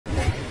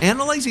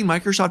Analyzing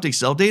Microsoft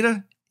Excel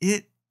data,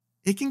 it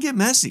can get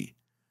messy,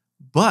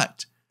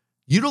 but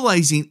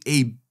utilizing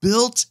a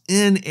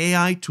built-in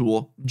AI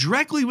tool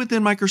directly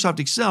within Microsoft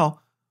Excel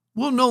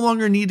will no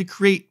longer need to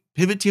create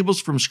pivot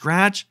tables from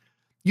scratch,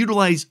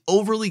 utilize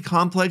overly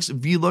complex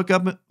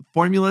VLOOKUP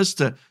formulas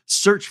to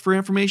search for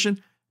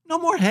information. No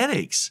more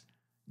headaches.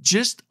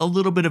 Just a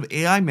little bit of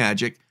AI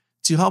magic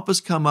to help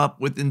us come up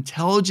with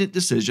intelligent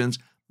decisions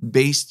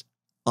based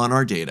on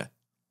our data.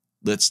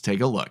 Let's take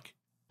a look.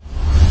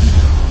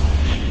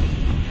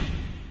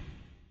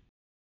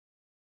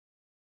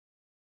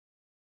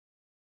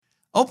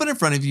 Open in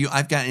front of you,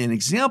 I've got an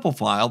example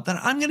file that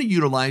I'm going to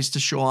utilize to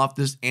show off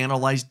this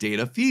Analyze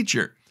Data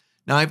feature.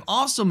 Now, I've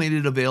also made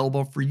it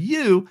available for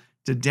you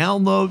to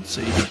download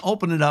so you can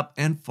open it up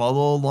and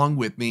follow along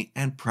with me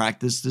and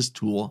practice this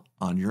tool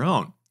on your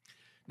own.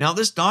 Now,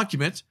 this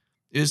document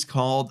is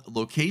called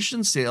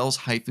Location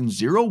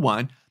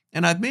Sales-01,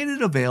 and I've made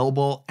it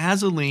available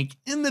as a link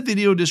in the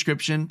video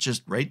description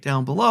just right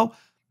down below.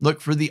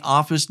 Look for the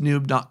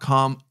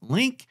OfficeNewb.com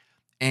link,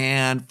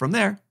 and from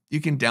there,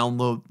 you can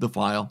download the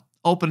file,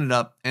 open it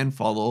up, and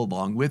follow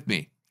along with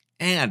me.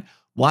 And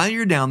while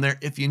you're down there,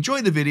 if you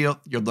enjoy the video,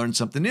 you'll learn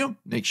something new.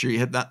 Make sure you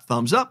hit that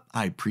thumbs up.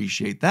 I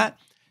appreciate that.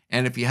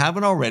 And if you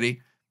haven't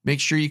already, make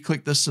sure you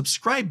click the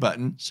subscribe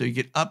button so you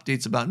get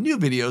updates about new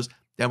videos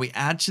that we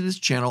add to this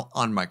channel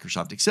on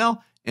Microsoft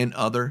Excel and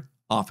other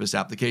Office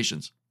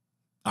applications.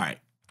 All right,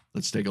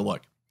 let's take a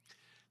look.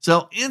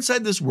 So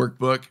inside this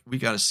workbook, we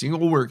got a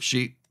single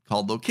worksheet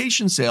called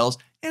Location Sales,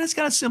 and it's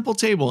got a simple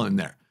table in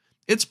there.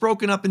 It's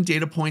broken up in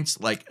data points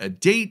like a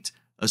date,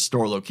 a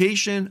store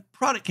location,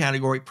 product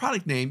category,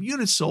 product name,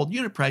 units sold,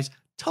 unit price,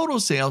 total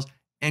sales,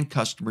 and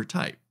customer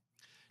type.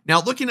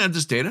 Now, looking at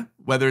this data,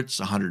 whether it's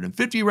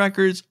 150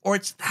 records or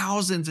it's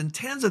thousands and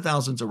tens of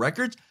thousands of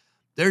records,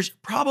 there's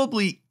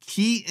probably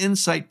key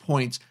insight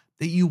points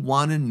that you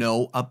want to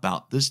know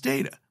about this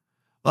data.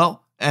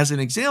 Well, as an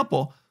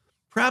example,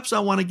 perhaps I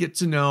want to get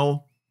to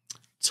know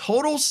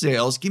total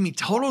sales. Give me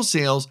total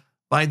sales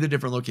by the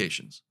different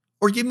locations,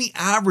 or give me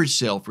average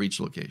sale for each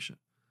location.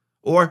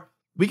 Or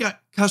we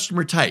got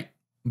customer type,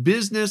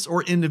 business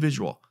or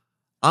individual.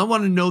 I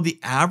want to know the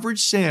average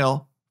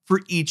sale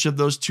for each of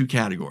those two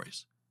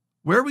categories.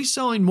 Where are we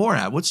selling more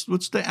at? What's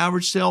the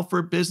average sale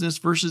for business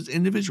versus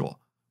individual,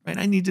 right?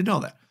 I need to know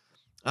that.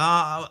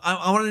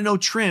 I want to know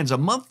trends, a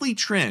monthly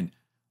trend.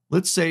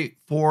 Let's say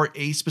for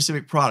a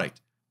specific product,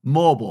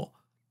 mobile.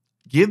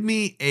 Give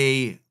me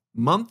a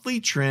monthly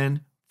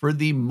trend for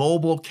the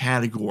mobile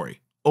category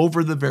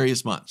over the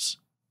various months.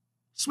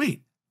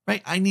 Sweet,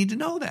 right? I need to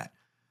know that.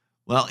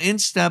 Well, in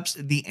steps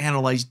the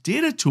Analyze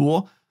Data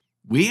tool.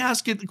 We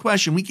ask it the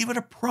question, we give it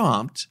a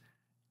prompt,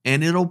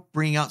 and it'll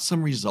bring out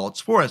some results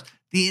for us.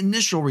 The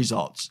initial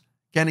results,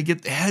 kind of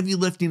get the heavy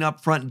lifting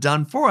up front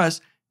done for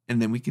us,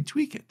 and then we can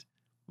tweak it.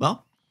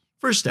 Well,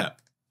 first step,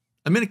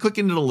 I'm going to click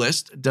into the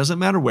list. It doesn't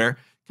matter where,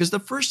 because the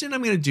first thing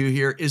I'm going to do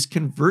here is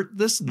convert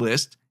this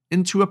list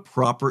into a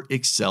proper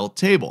Excel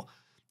table.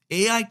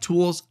 AI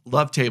tools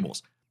love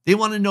tables. They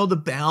want to know the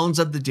bounds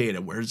of the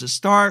data. Where does it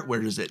start?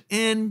 Where does it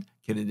end?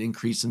 Can it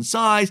increase in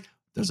size?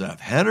 Does it have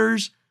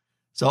headers?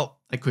 So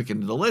I click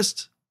into the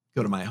list,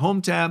 go to my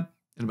Home tab,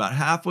 and about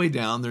halfway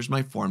down, there's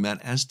my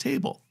Format as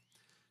Table.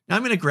 Now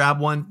I'm going to grab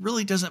one.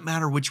 Really doesn't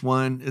matter which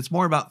one. It's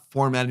more about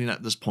formatting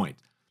at this point.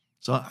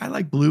 So I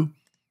like blue.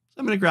 So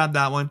I'm going to grab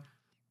that one.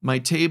 My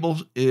table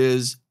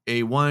is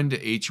A1 to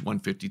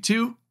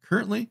H152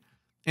 currently,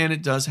 and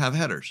it does have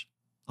headers.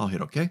 I'll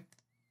hit OK.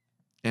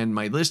 And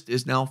my list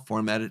is now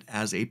formatted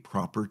as a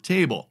proper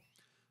table.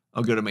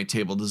 I'll go to my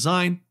table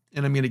design,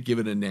 and I'm going to give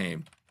it a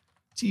name.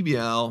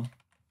 TBL,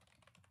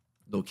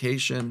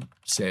 location,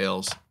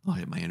 sales. I'll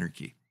hit my enter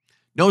key.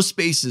 No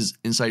spaces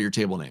inside your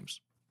table names.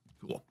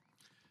 Cool.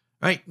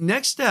 All right,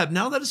 next step,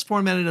 now that it's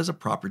formatted as a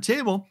proper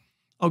table,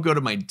 I'll go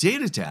to my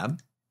Data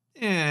tab,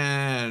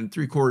 and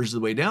 3/4 of the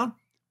way down,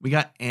 we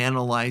got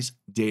Analyze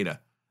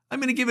Data. I'm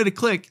going to give it a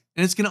click,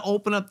 and it's going to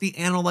open up the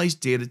Analyze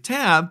Data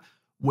tab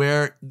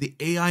where the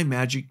AI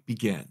magic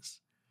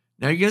begins.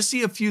 Now, you're going to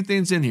see a few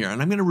things in here,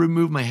 and I'm going to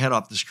remove my head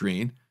off the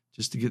screen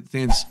just to get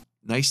things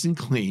nice and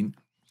clean.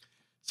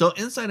 So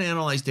inside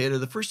Analyze Data,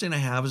 the first thing I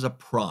have is a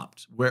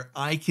prompt where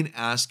I can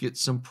ask it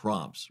some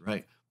prompts,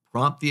 right?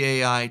 Prompt the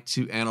AI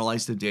to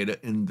analyze the data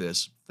in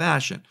this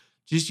fashion,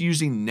 just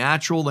using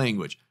natural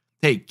language.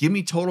 Hey, give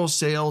me total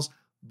sales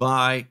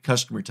by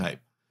customer type.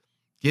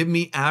 Give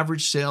me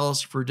average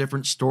sales for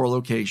different store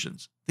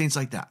locations, things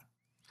like that.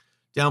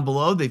 Down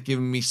below, they've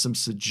given me some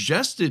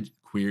suggested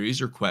queries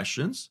or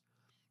questions,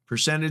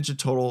 percentage of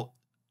total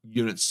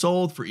units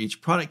sold for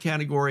each product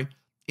category,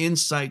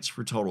 insights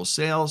for total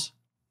sales.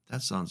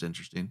 That sounds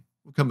interesting.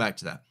 We'll come back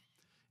to that.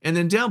 And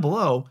then down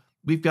below,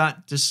 we've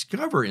got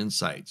Discover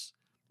Insights,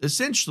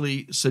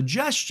 essentially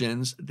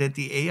suggestions that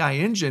the AI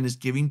engine is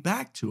giving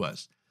back to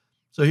us.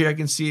 So here I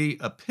can see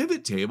a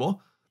pivot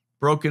table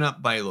broken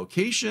up by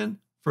location,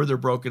 further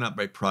broken up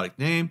by product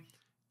name,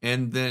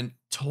 and then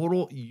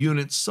total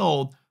units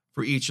sold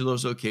for each of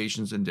those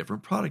locations and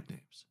different product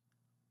names.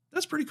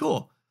 That's pretty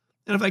cool.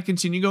 And if I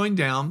continue going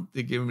down,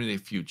 they give me a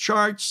few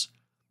charts.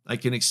 I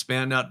can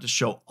expand out to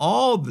show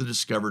all the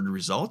discovered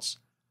results.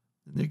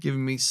 And they're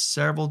giving me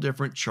several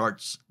different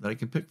charts that I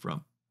can pick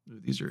from.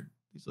 These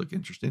look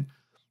interesting.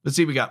 Let's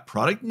see, we got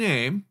product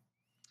name.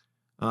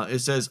 It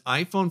says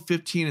iPhone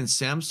 15 and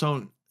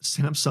Samsung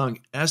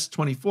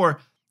S24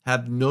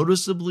 have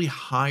noticeably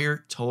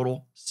higher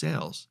total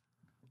sales.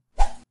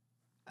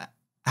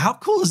 How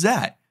cool is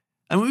that?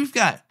 I mean, we've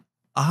got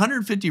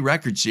 150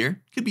 records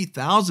here. Could be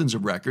thousands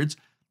of records.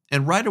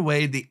 And right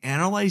away, the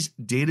Analyze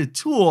Data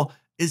tool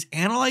is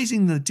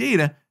analyzing the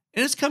data,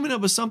 and it's coming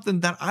up with something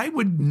that I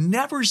would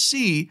never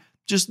see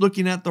just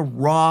looking at the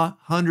raw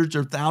hundreds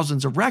or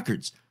thousands of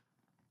records.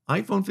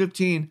 iPhone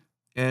 15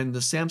 and the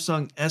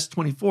Samsung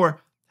S24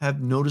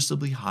 have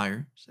noticeably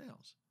higher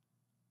sales.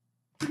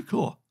 Pretty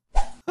cool.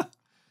 All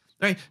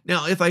right.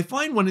 Now, if I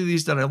find one of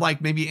these that I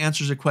like, maybe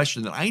answers a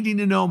question that I need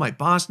to know, my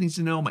boss needs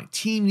to know, my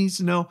team needs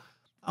to know,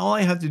 all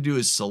I have to do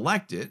is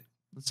select it.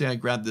 Let's say I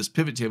grab this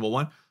pivot table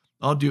one.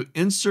 I'll do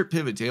Insert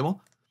Pivot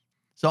Table.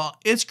 So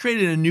it's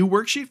created a new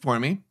worksheet for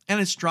me, and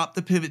it's dropped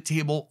the pivot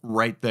table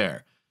right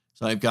there.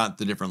 So I've got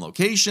the different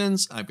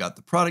locations, I've got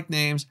the product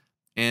names,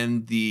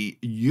 and the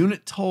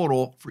unit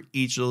total for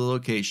each of the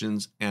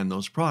locations and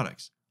those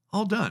products.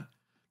 All done.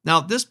 Now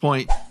at this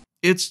point,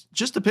 it's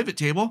just a pivot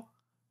table,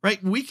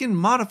 right? We can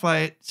modify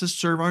it to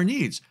serve our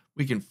needs.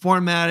 We can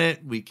format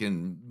it, we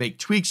can make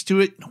tweaks to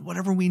it,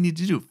 whatever we need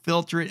to do,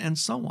 filter it, and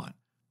so on.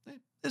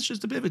 It's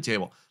just a pivot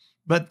table.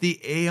 But the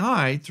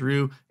AI,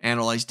 through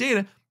Analyze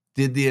Data,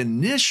 did the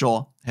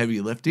initial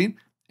heavy lifting,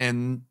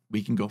 and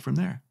we can go from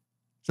there.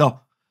 So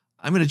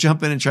I'm going to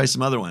jump in and try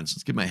some other ones.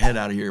 Let's get my head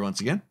out of here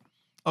once again.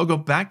 I'll go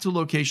back to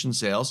location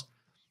sales.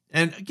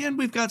 And again,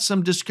 we've got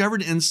some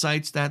discovered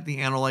insights that the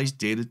Analyze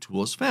Data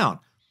tool has found.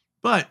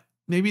 But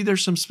maybe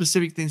there's some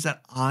specific things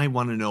that I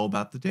want to know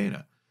about the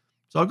data.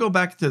 So I'll go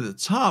back to the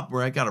top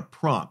where I got a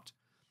prompt.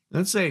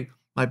 Let's say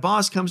my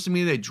boss comes to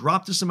me, they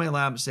drop this in my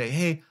lab and say,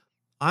 hey,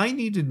 I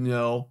need to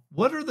know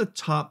what are the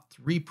top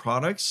 3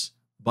 products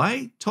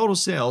by total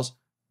sales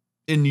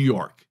in New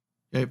York,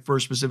 okay, for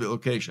a specific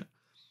location.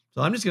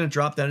 So I'm just going to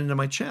drop that into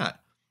my chat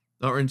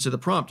or into the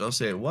prompt. I'll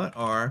say, what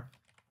are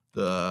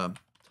the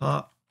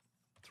top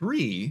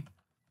 3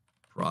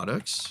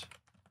 products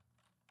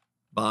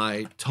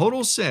by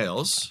total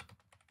sales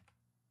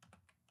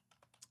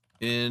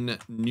in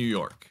New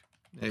York?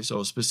 Okay,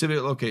 so a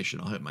specific location.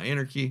 I'll hit my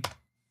enter key,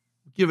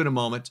 give it a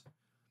moment.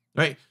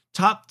 All right,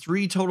 top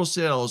 3 total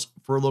sales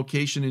for a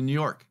location in New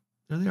York.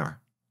 There they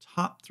are,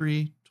 top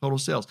 3 total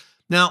sales.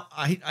 Now,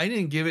 I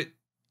didn't give it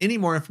any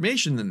more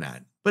information than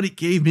that, but it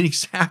gave me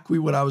exactly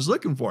what I was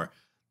looking for.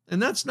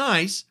 And that's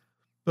nice,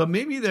 but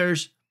maybe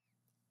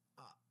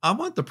I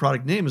want the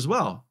product name as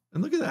well.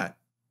 And look at that.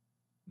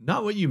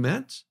 Not what you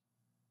meant.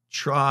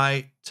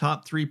 Try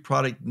top 3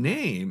 product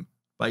name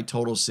by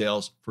total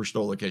sales for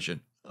store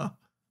location. Oh,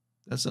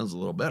 that sounds a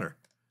little better.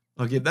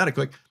 I'll give that a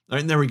click. All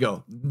right, and there we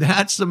go.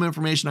 That's some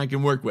information I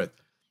can work with.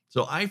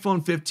 So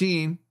iPhone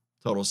 15,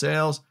 total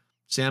sales.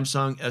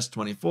 Samsung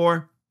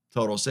S24,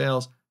 total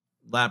sales.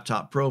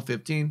 Laptop Pro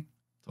 15,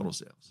 total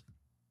sales.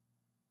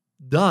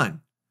 Done,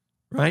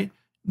 right?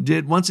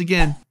 Once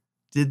again,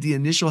 did the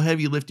initial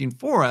heavy lifting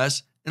for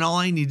us, and all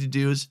I need to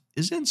do is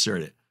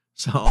insert it.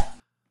 So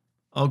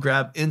I'll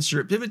grab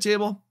Insert Pivot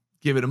Table,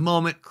 give it a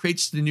moment,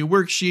 creates the new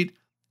worksheet,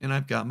 and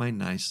I've got my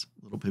nice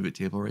little pivot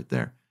table right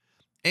there.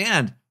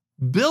 And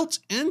built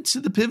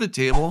into the pivot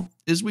table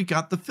is we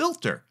got the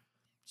filter.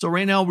 So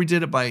right now we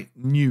did it by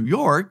New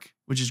York,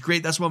 which is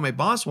great. That's what my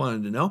boss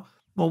wanted to know.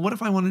 Well, what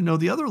if I want to know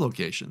the other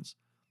locations?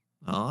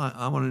 Well,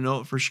 I want to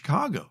know it for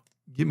Chicago.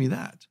 Give me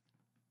that.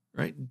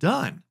 Right?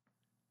 Done.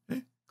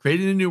 Okay.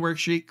 Created a new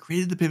worksheet,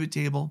 created the pivot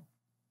table,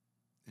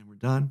 and we're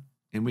done.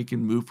 And we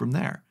can move from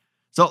there.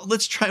 So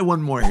let's try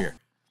one more here.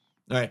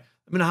 All right.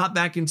 I'm going to hop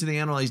back into the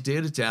Analyze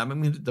Data tab.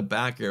 I'm going to hit the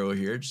back arrow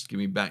here. Just give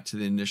me back to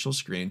the initial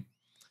screen.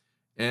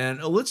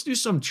 And let's do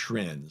some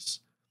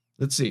trends.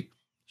 Let's see.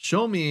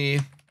 Show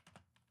me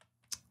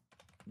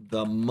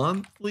the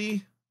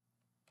monthly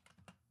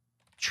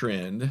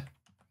trend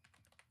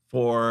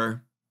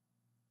for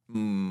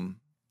a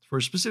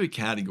specific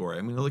category.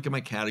 I'm going to look at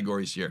my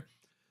categories here.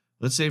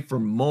 Let's say for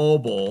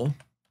mobile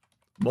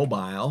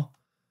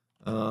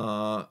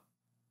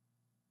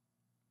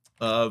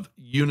of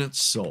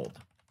units sold.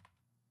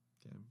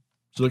 Okay.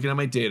 So looking at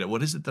my data,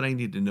 what is it that I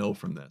need to know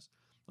from this?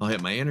 I'll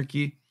hit my enter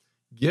key,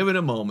 give it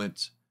a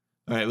moment.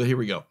 All right, well, here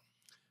we go.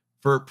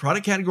 For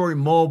product category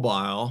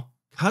mobile,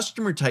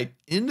 customer type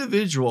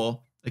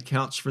individual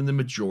accounts for the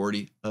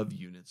majority of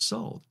units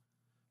sold.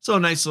 So a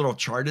nice little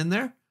chart in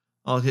there.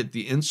 I'll hit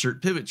the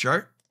insert pivot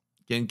chart.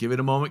 Again, give it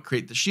a moment,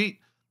 create the sheet.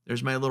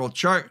 There's my little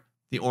chart.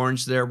 The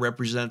orange there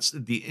represents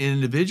the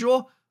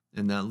individual,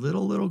 and that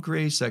little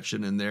gray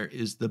section in there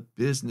is the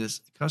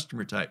business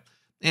customer type.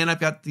 And I've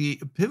got the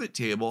pivot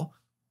table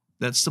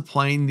that's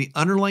supplying the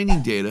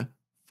underlining data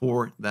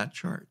for that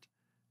chart.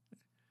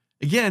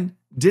 Again,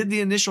 did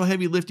the initial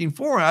heavy lifting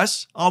for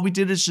us. All we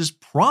did is just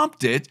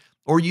prompt it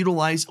or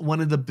utilize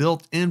one of the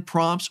built-in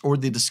prompts or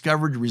the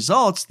discovered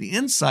results, the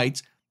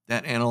insights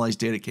that analyzed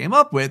data came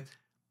up with,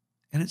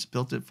 and it's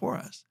built it for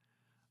us.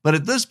 But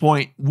at this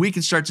point, we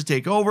can start to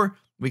take over.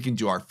 We can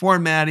do our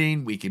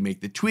formatting. We can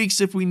make the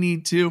tweaks if we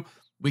need to.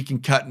 We can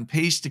cut and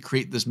paste to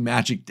create this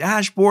magic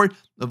dashboard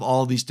of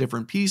all these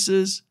different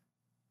pieces.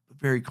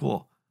 Very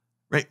cool,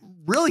 right?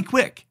 Really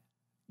quick.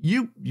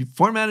 You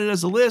format it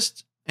as a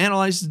list,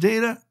 analyze the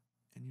data,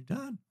 and you're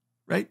done,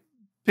 right?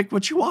 Pick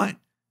what you want.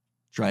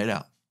 Try it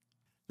out.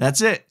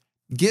 That's it.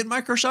 Get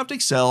Microsoft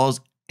Excel's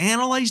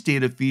Analyze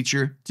Data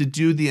feature to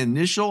do the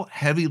initial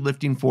heavy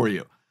lifting for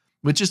you,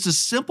 with just a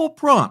simple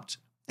prompt.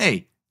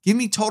 Hey, give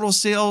me total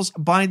sales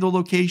by the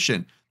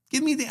location.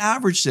 Give me the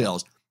average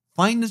sales.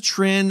 Find the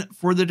trend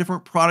for the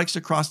different products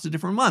across the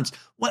different months,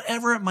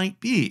 whatever it might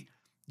be.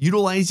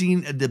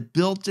 Utilizing the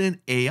built-in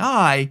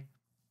AI,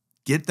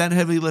 get that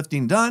heavy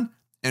lifting done.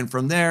 And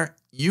from there,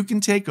 you can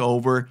take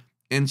over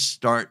and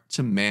start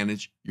to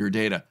manage your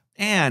data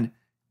and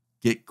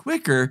get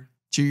quicker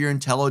to your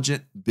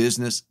intelligent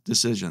business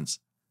decisions.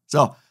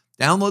 So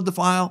download the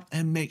file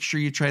and make sure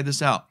you try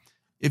this out.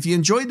 If you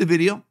enjoyed the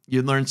video,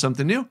 you learned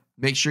something new,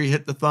 make sure you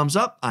hit the thumbs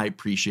up. I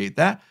appreciate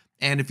that.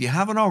 And if you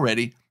haven't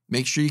already,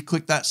 make sure you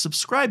click that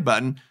subscribe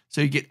button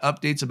so you get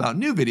updates about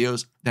new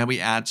videos that we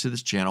add to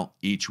this channel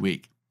each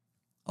week.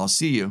 I'll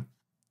see you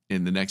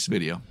in the next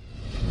video.